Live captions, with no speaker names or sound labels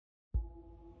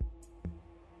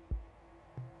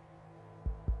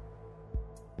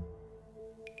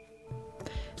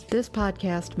This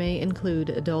podcast may include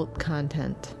adult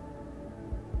content.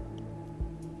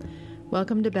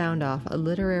 Welcome to Bound Off, a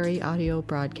literary audio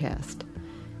broadcast.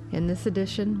 In this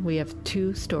edition, we have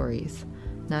two stories,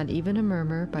 Not Even a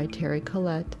Murmur by Terry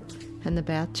Collette and The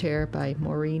Bath Chair by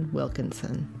Maureen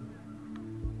Wilkinson.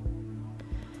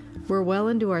 We're well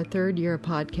into our third year of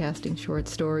podcasting short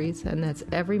stories, and that's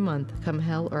every month, come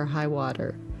hell or high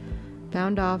water.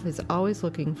 Bound Off is always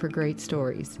looking for great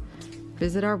stories.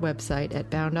 Visit our website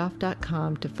at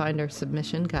boundoff.com to find our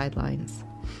submission guidelines.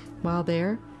 While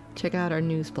there, check out our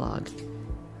news blog.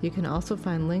 You can also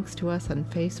find links to us on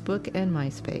Facebook and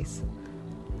MySpace.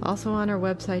 Also on our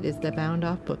website is the Bound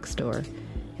Off Bookstore,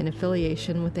 in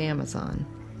affiliation with Amazon.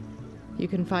 You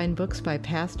can find books by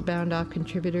past Bound Off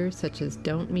contributors such as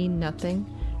Don't Mean Nothing,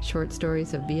 Short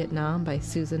Stories of Vietnam by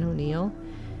Susan O'Neill,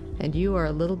 and You Are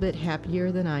a Little Bit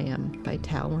Happier Than I Am by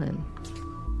Tao Lin.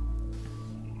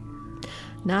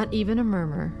 Not Even a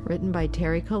Murmur, written by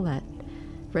Terry Collette,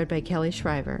 read by Kelly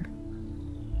Shriver.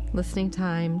 Listening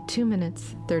time, 2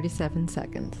 minutes, 37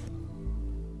 seconds.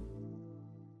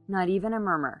 Not Even a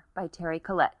Murmur by Terry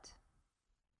Collette.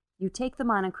 You take the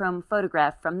monochrome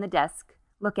photograph from the desk,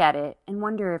 look at it, and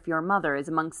wonder if your mother is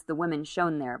amongst the women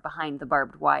shown there behind the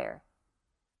barbed wire.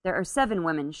 There are 7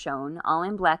 women shown, all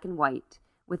in black and white,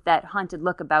 with that haunted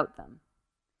look about them.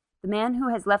 The man who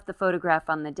has left the photograph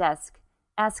on the desk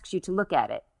asks you to look at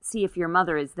it, see if your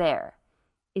mother is there.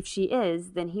 If she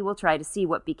is, then he will try to see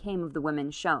what became of the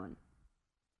women shown.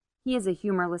 He is a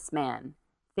humorless man,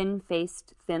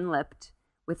 thin-faced, thin-lipped,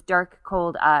 with dark,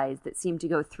 cold eyes that seem to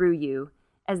go through you,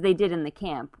 as they did in the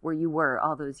camp where you were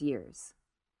all those years.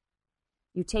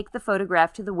 You take the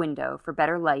photograph to the window for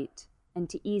better light and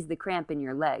to ease the cramp in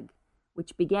your leg,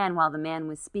 which began while the man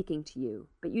was speaking to you,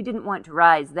 but you didn't want to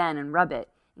rise then and rub it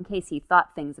in case he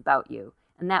thought things about you,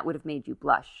 and that would have made you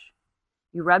blush.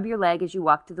 You rub your leg as you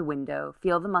walk to the window,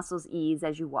 feel the muscles ease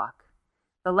as you walk.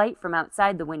 The light from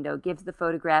outside the window gives the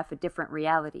photograph a different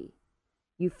reality.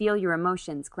 You feel your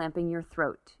emotions clamping your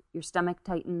throat, your stomach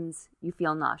tightens, you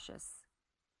feel nauseous.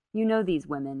 You know these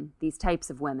women, these types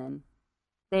of women.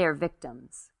 They are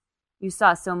victims. You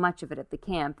saw so much of it at the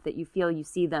camp that you feel you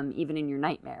see them even in your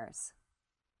nightmares.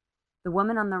 The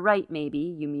woman on the right, maybe,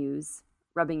 you muse,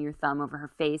 rubbing your thumb over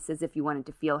her face as if you wanted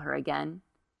to feel her again.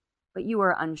 But you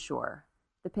are unsure.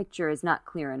 The picture is not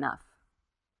clear enough.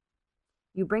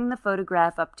 You bring the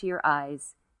photograph up to your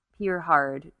eyes, peer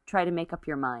hard, try to make up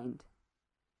your mind.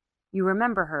 You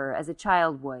remember her as a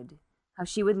child would, how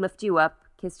she would lift you up,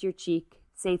 kiss your cheek,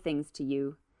 say things to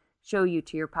you, show you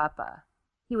to your papa.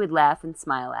 He would laugh and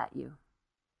smile at you.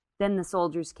 Then the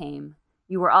soldiers came.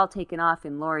 You were all taken off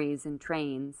in lorries and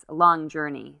trains, a long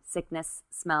journey, sickness,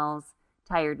 smells,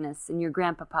 tiredness, and your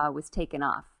grandpapa was taken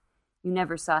off. You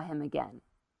never saw him again.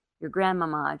 Your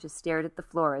grandmama just stared at the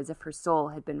floor as if her soul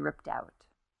had been ripped out.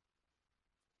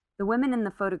 The women in the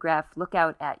photograph look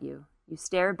out at you. You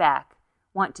stare back,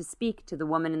 want to speak to the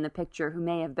woman in the picture who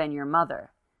may have been your mother,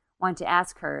 want to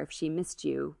ask her if she missed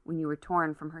you when you were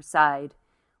torn from her side,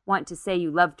 want to say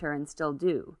you loved her and still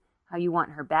do, how you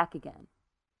want her back again.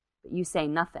 But you say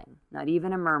nothing, not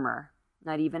even a murmur,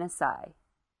 not even a sigh.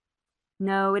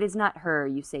 No, it is not her,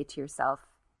 you say to yourself.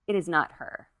 It is not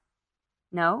her.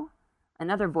 No?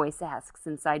 Another voice asks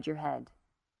inside your head.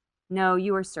 No,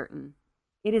 you are certain.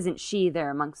 It isn't she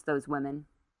there amongst those women.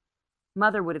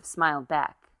 Mother would have smiled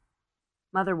back.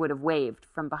 Mother would have waved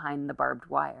from behind the barbed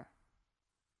wire.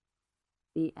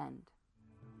 The end.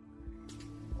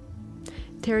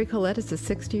 Terry Collette is a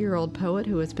 60-year-old poet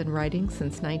who has been writing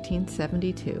since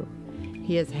 1972.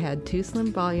 He has had 2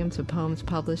 slim volumes of poems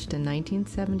published in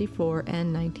 1974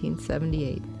 and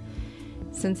 1978.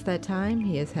 Since that time,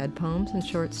 he has had poems and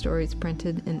short stories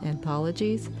printed in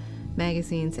anthologies,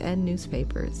 magazines, and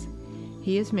newspapers.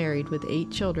 He is married with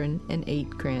 8 children and 8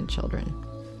 grandchildren.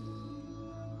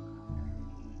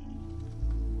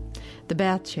 The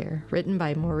Bath Chair, written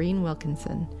by Maureen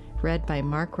Wilkinson, read by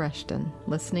Mark Rushton.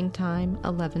 Listening time,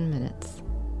 11 minutes.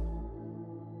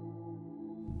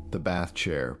 The Bath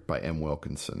Chair by M.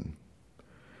 Wilkinson.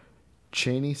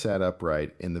 Cheney sat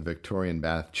upright in the Victorian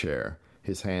bath chair,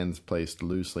 his hands placed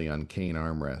loosely on cane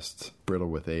armrests,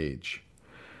 brittle with age.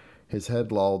 His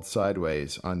head lolled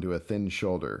sideways onto a thin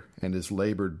shoulder, and his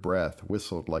labored breath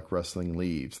whistled like rustling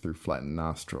leaves through flattened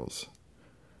nostrils.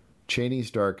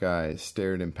 Cheney's dark eyes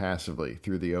stared impassively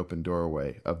through the open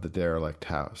doorway of the derelict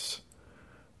house.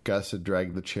 Gus had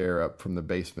dragged the chair up from the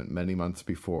basement many months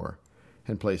before,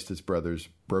 and placed his brother's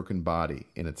broken body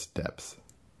in its depths.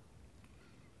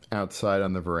 Outside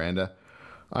on the veranda,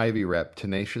 ivy wrapped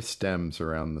tenacious stems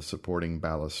around the supporting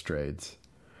balustrades.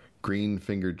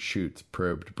 Green-fingered shoots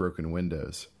probed broken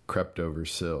windows, crept over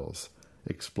sills,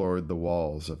 explored the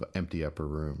walls of empty upper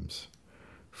rooms.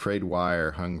 Frayed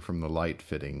wire hung from the light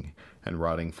fitting, and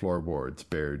rotting floorboards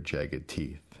bared jagged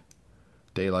teeth.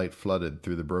 Daylight flooded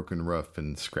through the broken roof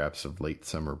in scraps of late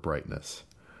summer brightness.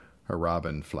 A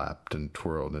robin flapped and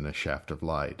twirled in a shaft of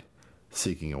light,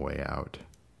 seeking a way out.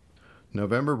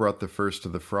 November brought the first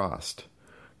of the frost.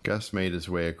 Gus made his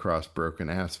way across broken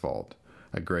asphalt.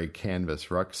 A gray canvas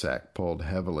rucksack pulled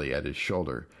heavily at his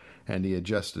shoulder, and he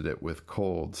adjusted it with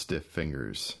cold, stiff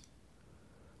fingers.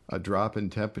 A drop in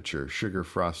temperature,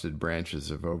 sugar-frosted branches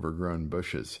of overgrown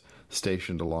bushes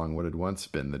stationed along what had once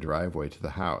been the driveway to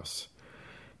the house.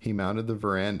 He mounted the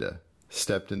veranda,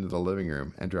 stepped into the living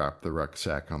room, and dropped the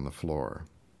rucksack on the floor.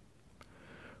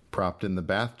 Propped in the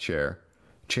bath chair,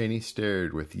 Cheney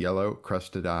stared with yellow,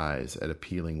 crusted eyes at a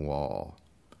peeling wall.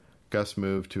 Gus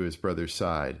moved to his brother's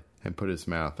side and put his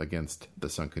mouth against the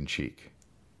sunken cheek.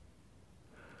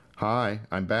 "Hi,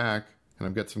 I'm back, and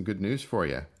I've got some good news for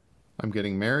you. I'm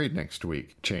getting married next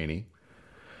week, Cheney.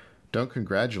 Don't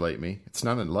congratulate me. It's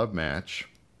not a love match."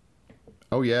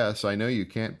 "Oh, yes, I know you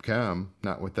can't come,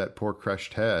 not with that poor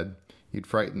crushed head. You'd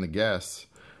frighten the guests,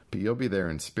 but you'll be there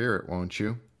in spirit, won't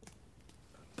you?"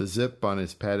 The zip on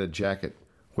his padded jacket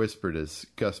whispered as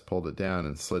Gus pulled it down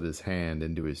and slid his hand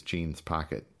into his jeans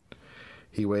pocket.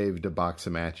 He waved a box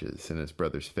of matches in his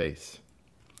brother's face.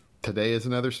 "Today is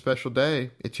another special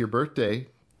day. It's your birthday.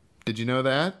 Did you know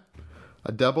that?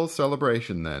 A double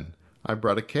celebration, then. I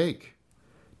brought a cake.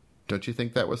 Don't you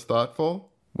think that was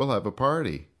thoughtful? We'll have a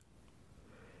party."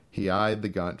 He eyed the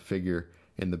gaunt figure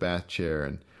in the bath chair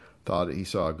and thought he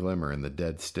saw a glimmer in the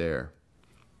dead stare.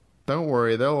 "Don't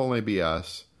worry, there'll only be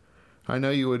us. I know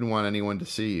you wouldn't want anyone to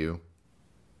see you."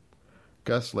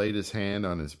 Gus laid his hand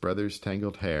on his brother's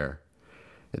tangled hair.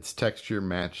 Its texture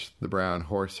matched the brown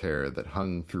horsehair that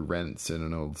hung through rents in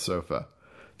an old sofa,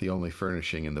 the only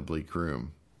furnishing in the bleak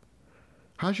room.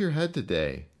 "How's your head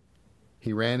today?"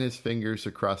 He ran his fingers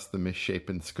across the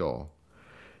misshapen skull.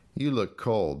 "You look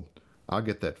cold. I'll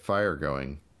get that fire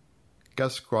going."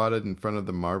 Gus squatted in front of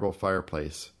the marble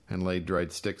fireplace and laid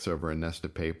dried sticks over a nest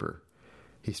of paper.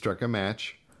 He struck a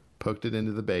match, poked it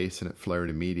into the base, and it flared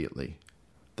immediately.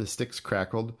 The sticks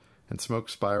crackled, and smoke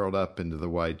spiraled up into the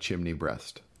wide chimney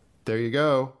breast. "There you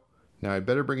go. Now I'd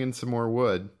better bring in some more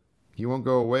wood. You won't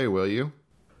go away, will you?"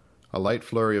 A light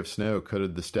flurry of snow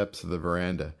coated the steps of the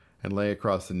veranda and lay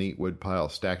across the neat wood pile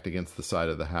stacked against the side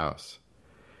of the house.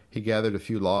 He gathered a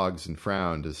few logs and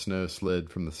frowned as snow slid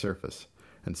from the surface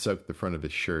and soaked the front of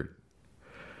his shirt.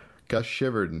 Gus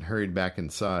shivered and hurried back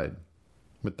inside.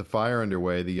 With the fire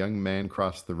underway, the young man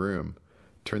crossed the room,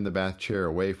 turned the bath chair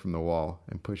away from the wall,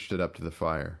 and pushed it up to the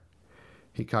fire.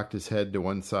 He cocked his head to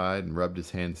one side and rubbed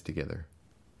his hands together.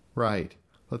 "Right,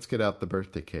 let's get out the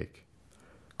birthday cake."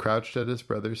 Crouched at his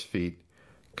brother's feet,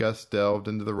 Gus delved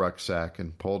into the rucksack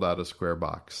and pulled out a square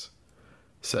box.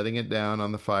 Setting it down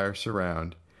on the fire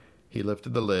surround, he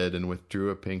lifted the lid and withdrew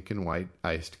a pink and white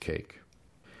iced cake.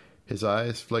 His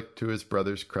eyes flicked to his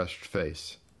brother's crushed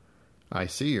face. "I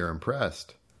see you're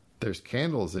impressed. There's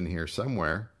candles in here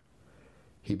somewhere."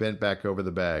 He bent back over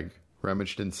the bag,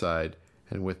 rummaged inside,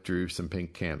 and withdrew some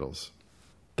pink candles.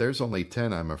 "There's only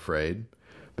 10, I'm afraid,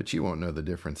 but you won't know the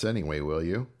difference anyway, will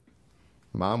you?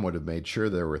 Mom would have made sure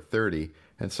there were 30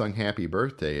 and sung happy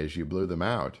birthday as you blew them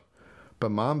out.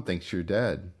 But Mom thinks you're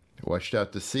dead, washed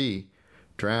out to sea,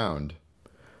 drowned.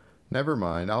 Never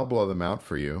mind, I'll blow them out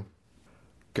for you."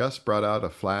 Gus brought out a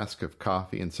flask of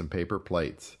coffee and some paper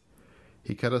plates.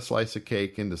 He cut a slice of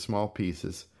cake into small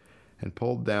pieces and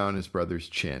pulled down his brother's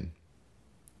chin.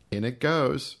 "In it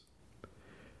goes."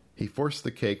 He forced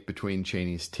the cake between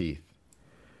Cheney's teeth.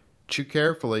 "Chew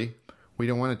carefully. We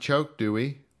don't want to choke, do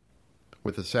we?"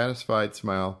 With a satisfied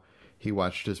smile, he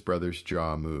watched his brother's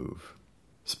jaw move.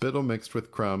 Spittle mixed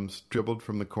with crumbs dribbled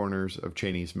from the corners of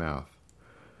Cheney's mouth.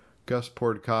 Gus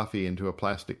poured coffee into a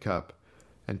plastic cup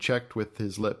and checked with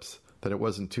his lips that it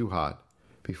wasn't too hot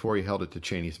before he held it to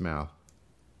Cheney's mouth.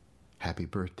 "Happy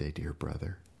birthday, dear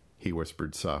brother," he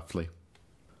whispered softly.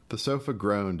 The sofa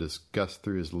groaned as Gus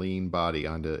threw his lean body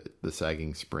onto the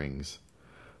sagging springs.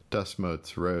 Dust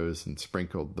motes rose and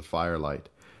sprinkled the firelight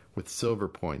with silver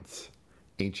points,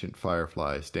 ancient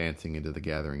fireflies dancing into the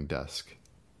gathering dusk.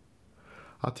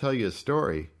 "I'll tell you a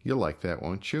story. You'll like that,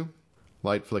 won't you?"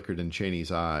 Light flickered in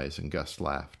Cheney's eyes, and Gus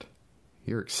laughed.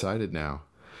 "You're excited now.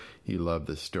 You love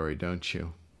this story, don't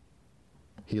you?"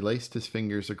 He laced his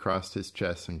fingers across his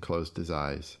chest and closed his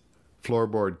eyes.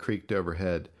 Floorboard creaked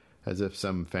overhead, as if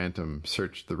some phantom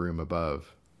searched the room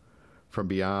above. From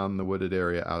beyond the wooded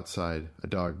area outside, a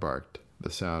dog barked, the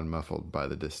sound muffled by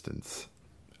the distance.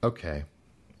 "Okay.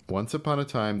 Once upon a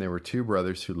time there were two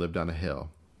brothers who lived on a hill.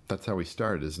 That's how we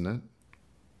started, isn't it?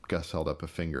 Gus held up a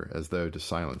finger, as though to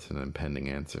silence an impending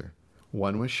answer.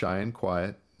 One was shy and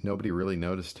quiet. Nobody really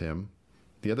noticed him.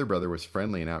 The other brother was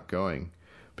friendly and outgoing,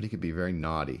 but he could be very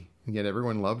naughty, and yet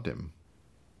everyone loved him.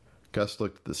 Gus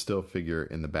looked at the still figure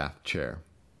in the bath chair.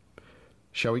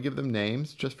 Shall we give them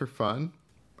names, just for fun?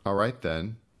 All right,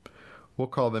 then. We'll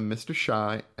call them Mr.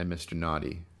 Shy and Mr.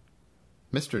 Naughty.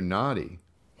 Mr. Naughty?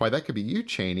 Why, that could be you,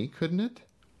 Cheney, couldn't it?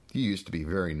 You used to be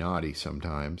very naughty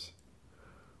sometimes.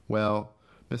 Well,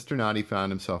 Mr. Naughty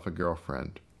found himself a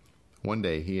girlfriend. One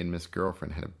day he and Miss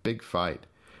Girlfriend had a big fight,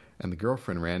 and the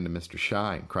girlfriend ran to Mr.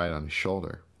 Shy and cried on his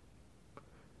shoulder.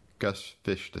 Gus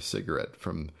fished a cigarette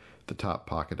from the top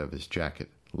pocket of his jacket,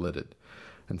 lit it,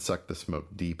 and sucked the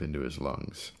smoke deep into his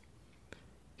lungs.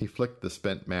 He flicked the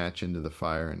spent match into the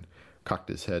fire and cocked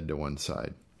his head to one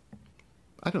side.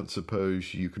 I don't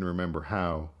suppose you can remember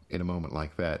how, in a moment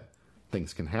like that,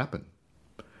 things can happen.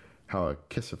 How a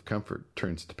kiss of comfort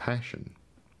turns to passion.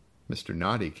 Mr.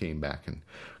 Naughty came back and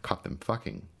caught them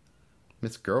fucking.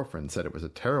 Miss Girlfriend said it was a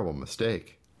terrible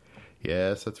mistake.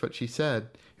 Yes, that's what she said.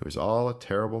 It was all a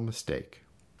terrible mistake.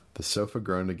 The sofa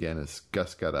groaned again as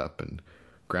Gus got up and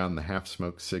ground the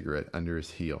half-smoked cigarette under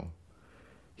his heel.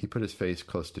 He put his face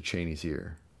close to Cheney's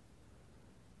ear.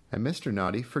 And Mr.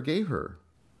 Naughty forgave her.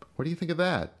 What do you think of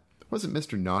that? Wasn't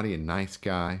Mr. Naughty a nice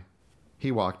guy?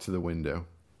 He walked to the window.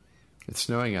 It's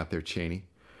snowing out there, Cheney.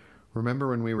 Remember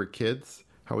when we were kids,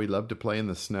 how we loved to play in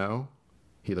the snow?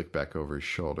 He looked back over his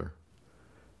shoulder.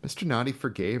 Mr. Naughty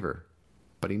forgave her,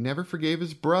 but he never forgave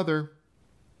his brother.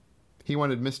 He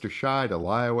wanted Mr. Shy to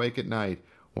lie awake at night,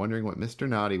 wondering what Mr.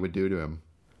 Naughty would do to him.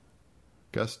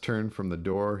 Gus turned from the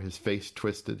door, his face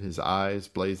twisted, his eyes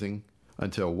blazing,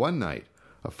 until one night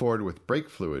a Ford with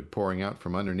brake fluid pouring out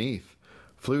from underneath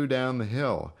flew down the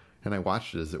hill, and I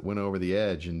watched it as it went over the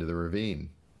edge into the ravine.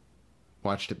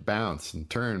 Watched it bounce and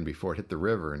turn before it hit the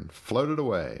river and floated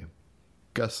away.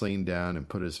 Gus leaned down and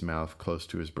put his mouth close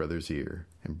to his brother's ear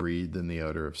and breathed in the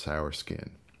odor of sour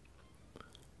skin.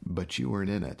 But you weren't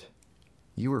in it.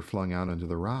 You were flung out onto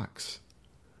the rocks.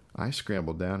 I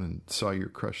scrambled down and saw your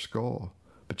crushed skull,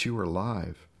 but you were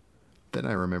alive. Then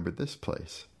I remembered this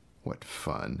place. What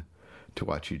fun to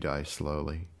watch you die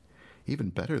slowly. Even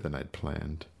better than I'd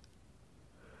planned.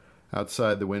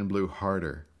 Outside, the wind blew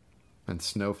harder, and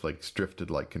snowflakes drifted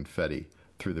like confetti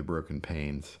through the broken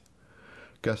panes.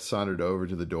 Gus sauntered over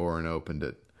to the door and opened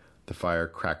it. The fire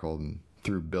crackled and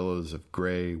threw billows of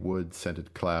gray,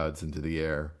 wood-scented clouds into the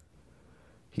air.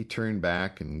 He turned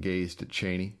back and gazed at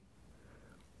Cheney.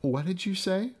 What did you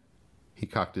say? He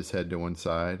cocked his head to one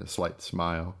side. A slight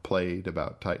smile played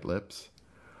about tight lips.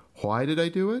 Why did I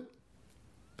do it?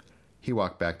 He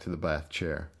walked back to the bath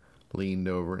chair, leaned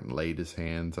over and laid his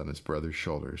hands on his brother's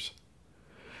shoulders.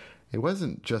 It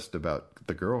wasn't just about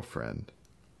the girlfriend,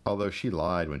 although she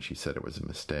lied when she said it was a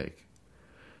mistake.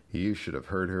 You should have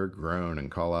heard her groan and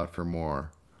call out for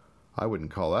more. I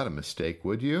wouldn't call that a mistake,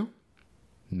 would you?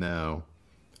 No.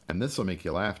 And this'll make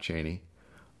you laugh, Cheney.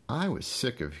 I was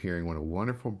sick of hearing what a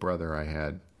wonderful brother I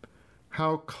had.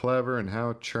 How clever and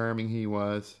how charming he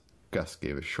was. Gus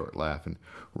gave a short laugh, and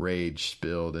rage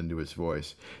spilled into his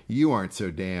voice. You aren't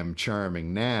so damn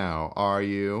charming now, are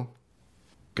you?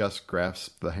 Gus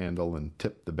grasped the handle and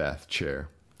tipped the bath chair.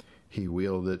 He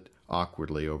wheeled it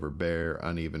awkwardly over bare,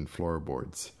 uneven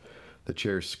floorboards. The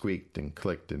chair squeaked and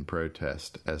clicked in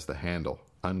protest as the handle,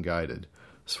 unguided,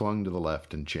 swung to the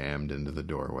left and jammed into the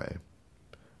doorway.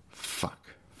 Fuck.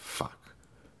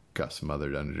 Gus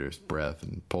muttered under his breath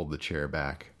and pulled the chair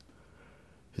back.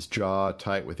 His jaw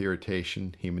tight with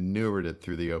irritation, he maneuvered it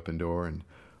through the open door and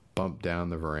bumped down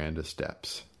the veranda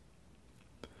steps.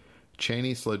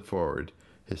 Cheney slid forward.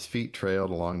 His feet trailed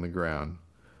along the ground.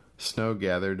 Snow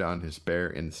gathered on his bare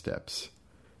insteps.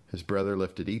 His brother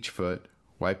lifted each foot,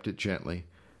 wiped it gently,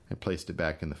 and placed it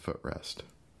back in the footrest.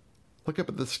 Look up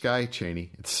at the sky,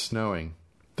 Cheney. It's snowing.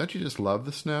 Don't you just love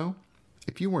the snow?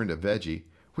 If you weren't a veggie,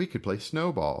 we could play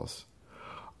snowballs.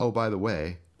 Oh, by the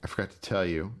way, I forgot to tell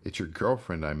you, it's your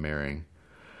girlfriend I'm marrying.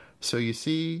 So you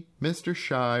see, Mr.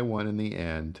 Shy won in the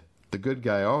end. The good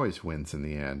guy always wins in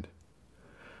the end.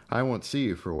 I won't see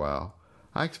you for a while.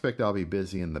 I expect I'll be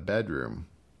busy in the bedroom.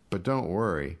 But don't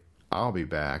worry, I'll be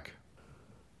back.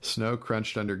 Snow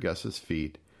crunched under Gus's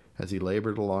feet as he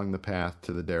labored along the path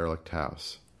to the derelict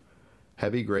house.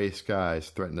 Heavy gray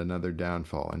skies threatened another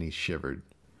downfall, and he shivered.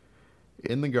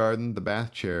 In the garden, the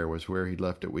bath chair was where he'd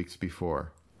left it weeks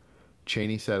before.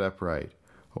 Cheney sat upright,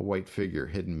 a white figure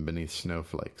hidden beneath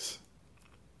snowflakes.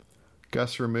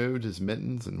 Gus removed his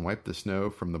mittens and wiped the snow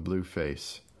from the blue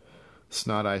face.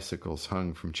 Snot icicles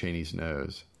hung from Cheney's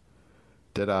nose.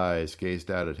 Dead eyes gazed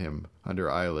out at him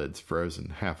under eyelids frozen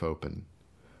half open.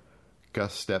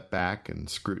 Gus stepped back and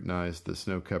scrutinized the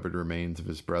snow-covered remains of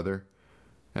his brother,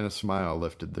 and a smile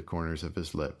lifted the corners of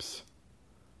his lips.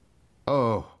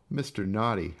 "Oh, Mr.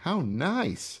 Naughty, how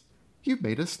nice! You've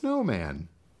made a snowman!"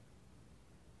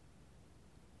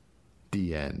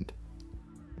 The end.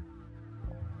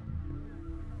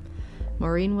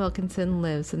 Maureen Wilkinson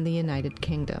lives in the United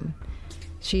Kingdom.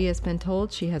 She has been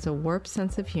told she has a warped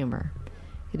sense of humor.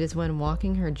 It is when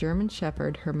walking her German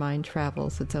Shepherd her mind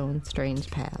travels its own strange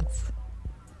paths.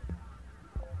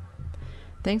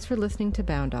 Thanks for listening to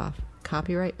Bound Off.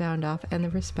 Copyright Bound Off and the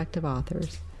respective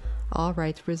authors. All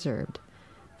rights reserved.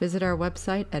 Visit our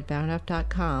website at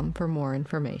boundoff.com for more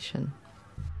information.